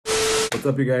What's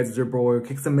up, you guys? It's your boy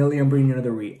Kixamilli. I'm bringing you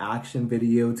another reaction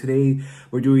video. Today,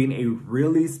 we're doing a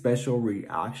really special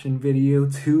reaction video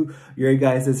to your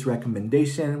guys'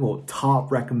 recommendation, well, top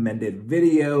recommended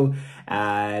video,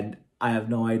 and I have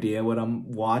no idea what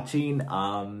I'm watching.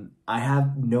 I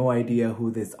have no idea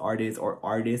who this artist or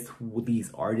who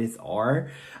these artists are,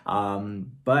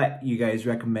 but you guys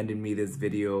recommended me this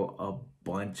video a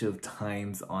bunch of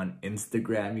times on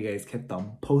Instagram. You guys kept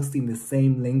on posting the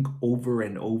same link over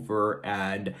and over,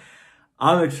 and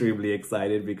I'm extremely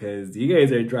excited because you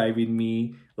guys are driving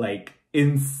me like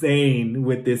insane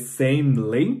with this same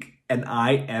link, and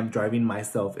I am driving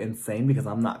myself insane because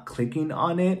I'm not clicking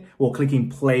on it, well, clicking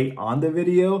play on the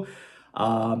video,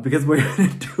 because we're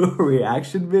gonna do a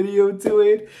reaction video to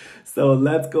it. So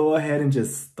let's go ahead and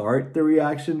just start the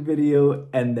reaction video,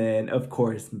 and then of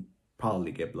course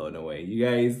probably get blown away. You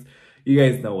guys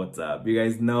know what's up. You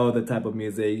guys know the type of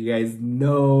music. You guys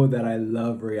know that I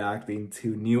love reacting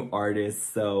to new artists.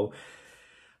 So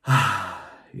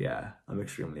yeah, I'm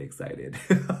extremely excited.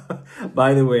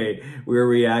 By the way, we're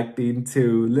reacting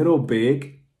to Little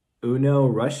Big, Uno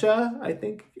Russia. I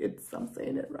think I'm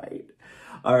saying it right.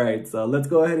 All right, so let's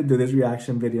go ahead and do this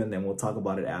reaction video, and then we'll talk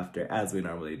about it after, as we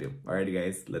normally do. Alrighty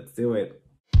guys, let's do it.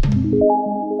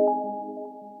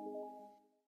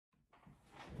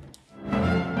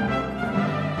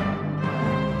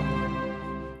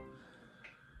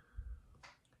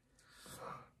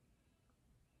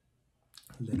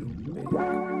 Little Big.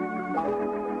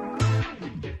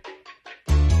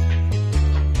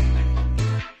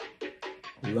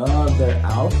 Love their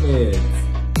outfits.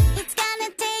 It's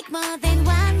gonna take more than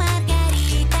one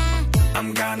margarita.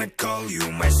 I'm gonna call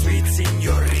you my sweet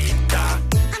señorita.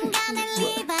 I'm gonna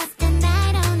leave us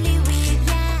tonight only with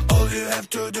ya. All you have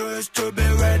to do is to be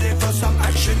ready for some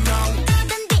action now.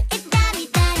 Don't be a daddy,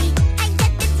 daddy. I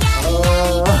got the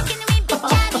daddy. Can we be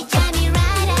Johnny, Johnny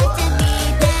right after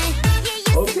midnight?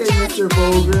 Okay, Mr.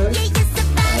 Boger.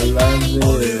 I love it.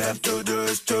 All you have to do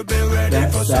is to be ready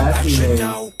That's for some action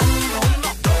now.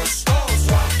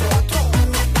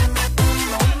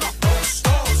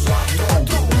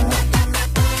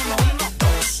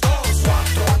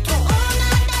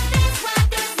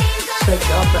 Check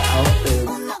out the outfit.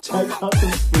 Check out the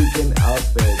freaking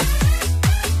outfit.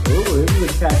 Ooh, this is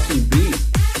a catchy beat.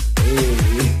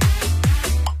 Hey.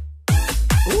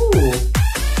 Ooh.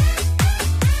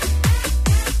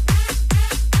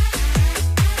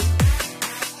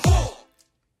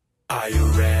 Are you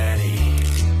ready?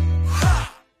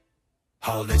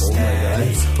 Hold it Oh my god, steady.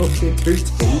 it's so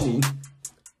entertaining.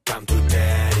 Come to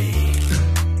daddy.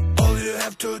 All you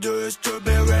have to do is to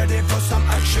be ready for some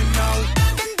action now.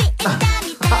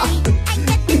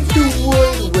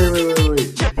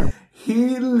 Wait.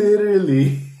 He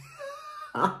literally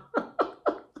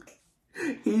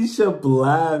he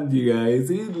shablammed, you guys.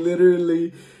 He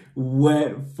literally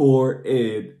went for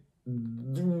it.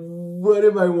 What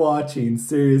am I watching?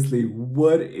 Seriously,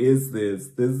 what is this?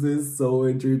 This is so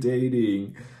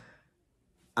entertaining.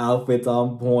 Outfits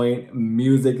on point,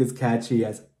 music is catchy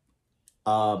as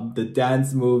the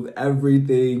dance move,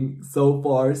 everything so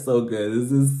far so good.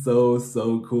 This is so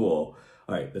cool.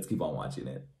 All right, let's keep on watching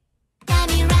it.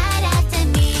 Johnny right after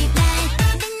midnight.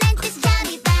 The night is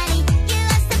Johnny body. You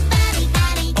lost the body,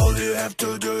 body. All you have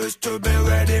to do is to be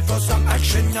ready for some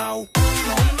action now.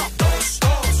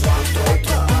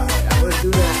 I would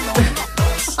do that.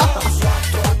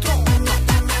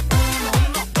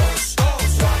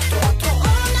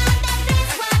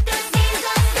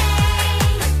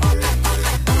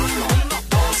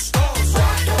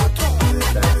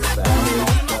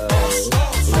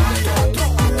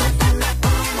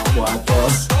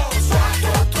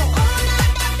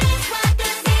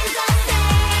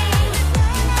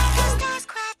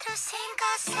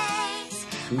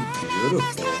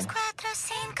 Beautiful.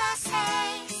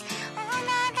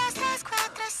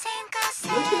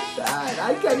 Look at that.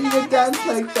 I can't even dance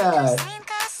like that.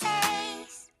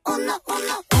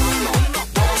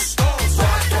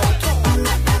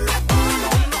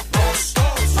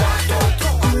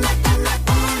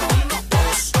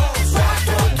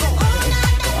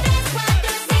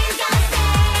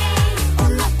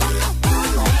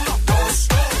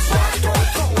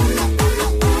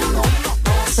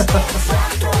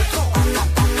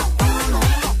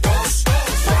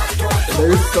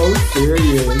 They're so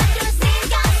serious.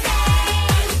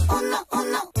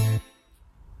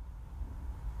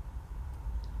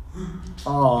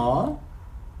 Aww.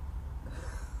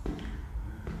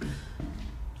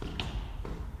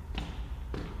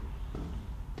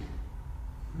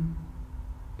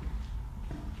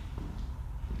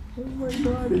 Oh my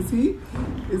god, is he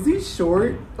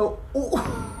short? Oh,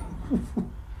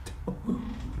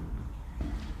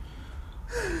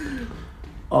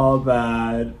 Oh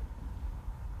man.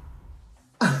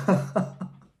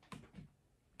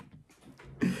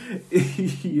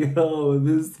 Yo,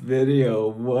 this video,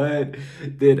 what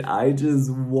did I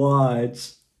just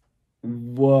watch?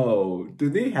 Whoa, do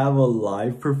they have a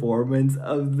live performance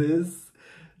of this?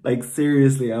 Like,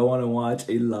 seriously, I want to watch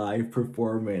a live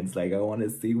performance. Like, I want to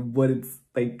see what it's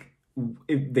like,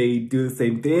 if they do the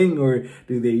same thing or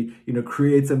do they,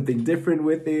 create something different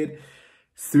with it.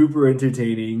 Super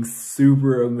entertaining,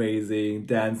 super amazing,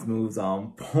 dance moves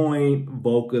on point,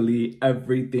 vocally,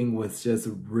 everything was just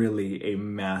really a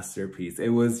masterpiece. It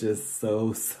was just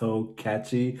so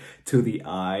catchy to the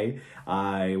eye.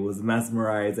 I was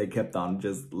mesmerized. I kept on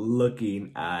just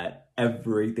looking at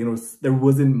everything. There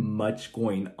wasn't much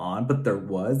going on, but there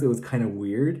was. It was kind of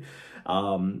weird.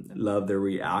 Love their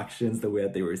reactions, the way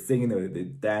that they were singing, the way they were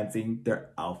dancing,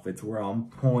 their outfits were on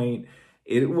point.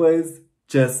 It was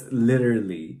just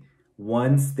literally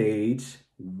one stage,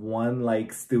 one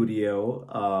like studio,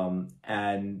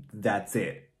 and that's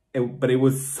it. But it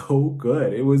was so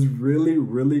good. It was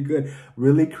really good,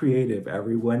 really creative.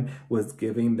 Everyone was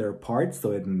giving their part,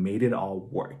 so it made it all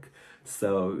work.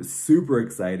 So super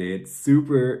excited,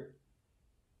 super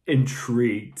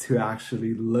intrigued to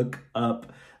actually look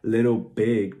up Little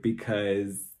Big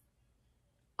because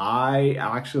I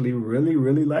actually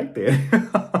really liked it.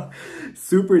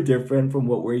 Super different from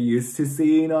what we're used to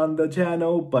seeing on the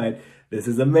channel, but this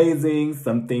is amazing,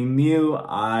 something new.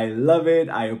 I love it.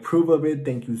 I approve of it.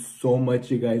 Thank you so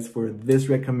much, you guys, for this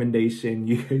recommendation.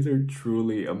 You guys are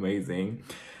truly amazing.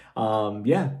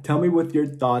 Yeah, tell me what your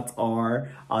thoughts are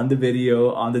on the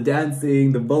video, on the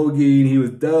dancing, the voguing. He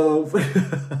was dope.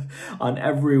 On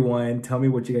everyone. Tell me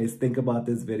what you guys think about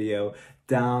this video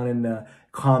down in the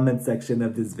comment section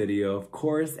of this video, of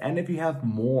course. And if you have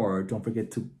more, don't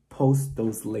forget to post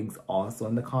those links also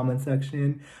in the comment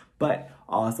section. But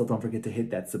also don't forget to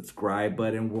hit that subscribe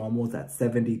button. We're almost at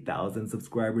 70,000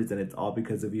 subscribers and it's all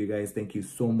because of you guys. Thank you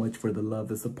so much for the love,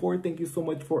 the support. Thank you so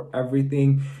much for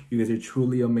everything. You guys are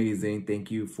truly amazing.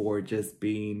 Thank you for just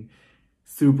being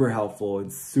super helpful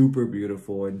and super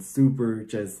beautiful and super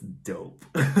just dope.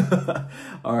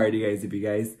 Alrighty guys, if you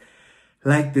guys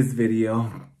like this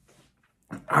video,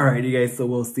 alrighty guys, so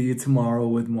we'll see you tomorrow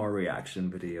with more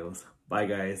reaction videos. Bye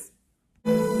guys.